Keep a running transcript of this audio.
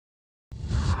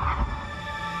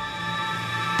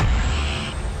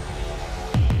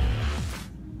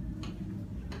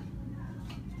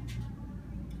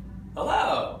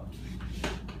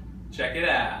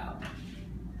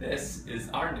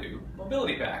our new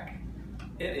mobility pack.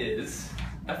 It is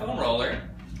a foam roller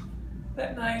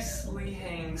that nicely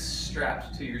hangs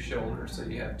strapped to your shoulder so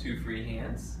you have two free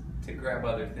hands to grab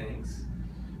other things.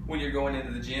 When you're going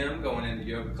into the gym, going into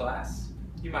yoga class,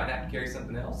 you might have to carry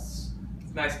something else.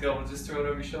 It's nice to be able to just throw it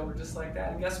over your shoulder just like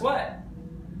that. And guess what?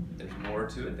 There's more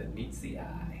to it than meets the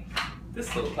eye.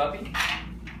 This little puppy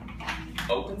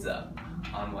opens up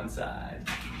on one side.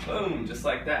 Boom, just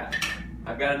like that.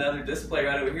 I've got another display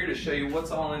right over here to show you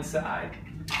what's all inside.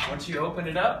 Once you open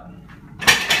it up,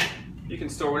 you can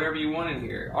store whatever you want in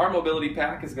here. Our mobility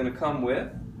pack is going to come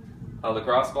with a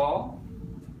lacrosse ball,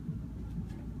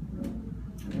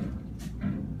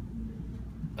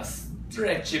 a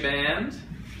stretchy band.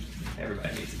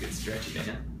 Everybody needs a good stretchy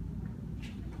band.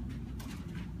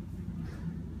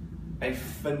 A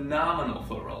phenomenal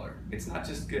foot roller. It's not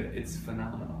just good, it's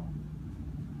phenomenal.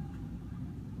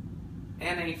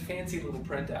 And a fancy little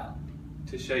printout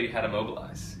to show you how to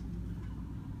mobilize.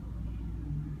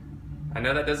 I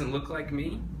know that doesn't look like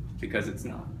me, because it's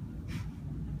not.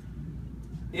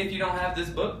 If you don't have this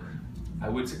book, I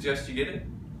would suggest you get it.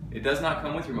 It does not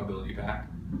come with your mobility pack,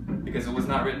 because it was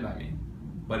not written by me,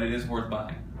 but it is worth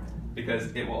buying,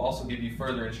 because it will also give you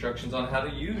further instructions on how to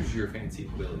use your fancy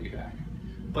mobility pack.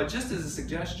 But just as a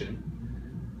suggestion,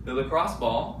 the lacrosse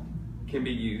ball can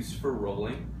be used for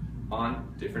rolling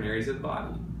on different areas of the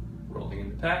body. Rolling in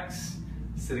the pecs,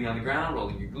 sitting on the ground,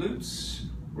 rolling your glutes,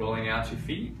 rolling out your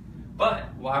feet.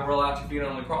 But why roll out your feet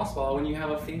on a lacrosse ball when you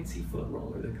have a fancy foot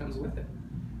roller that comes with it?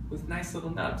 With nice little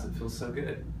nubs that feel so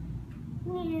good.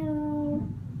 Meow.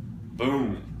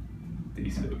 Boom.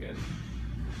 These feel good.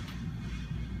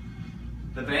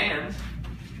 The band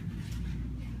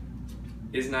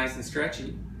is nice and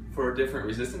stretchy for different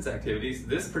resistance activities.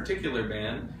 This particular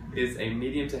band is a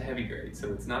medium to heavy grade,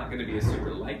 so it's not going to be a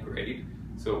super light grade.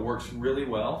 So it works really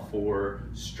well for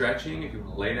stretching if you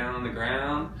want to lay down on the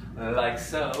ground like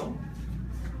so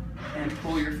and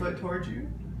pull your foot towards you.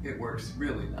 It works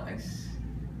really nice.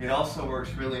 It also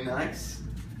works really nice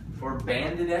for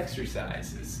banded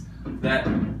exercises that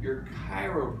your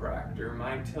chiropractor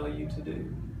might tell you to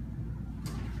do,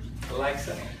 like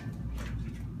so.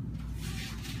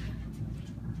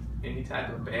 Any type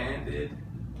of banded,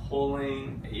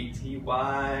 pulling,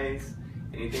 ATYs,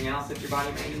 anything else that your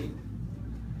body may need.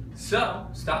 So,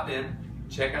 stop in,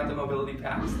 check out the mobility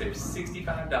packs. They're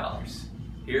 $65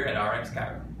 here at RX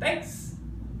Chiro. Thanks!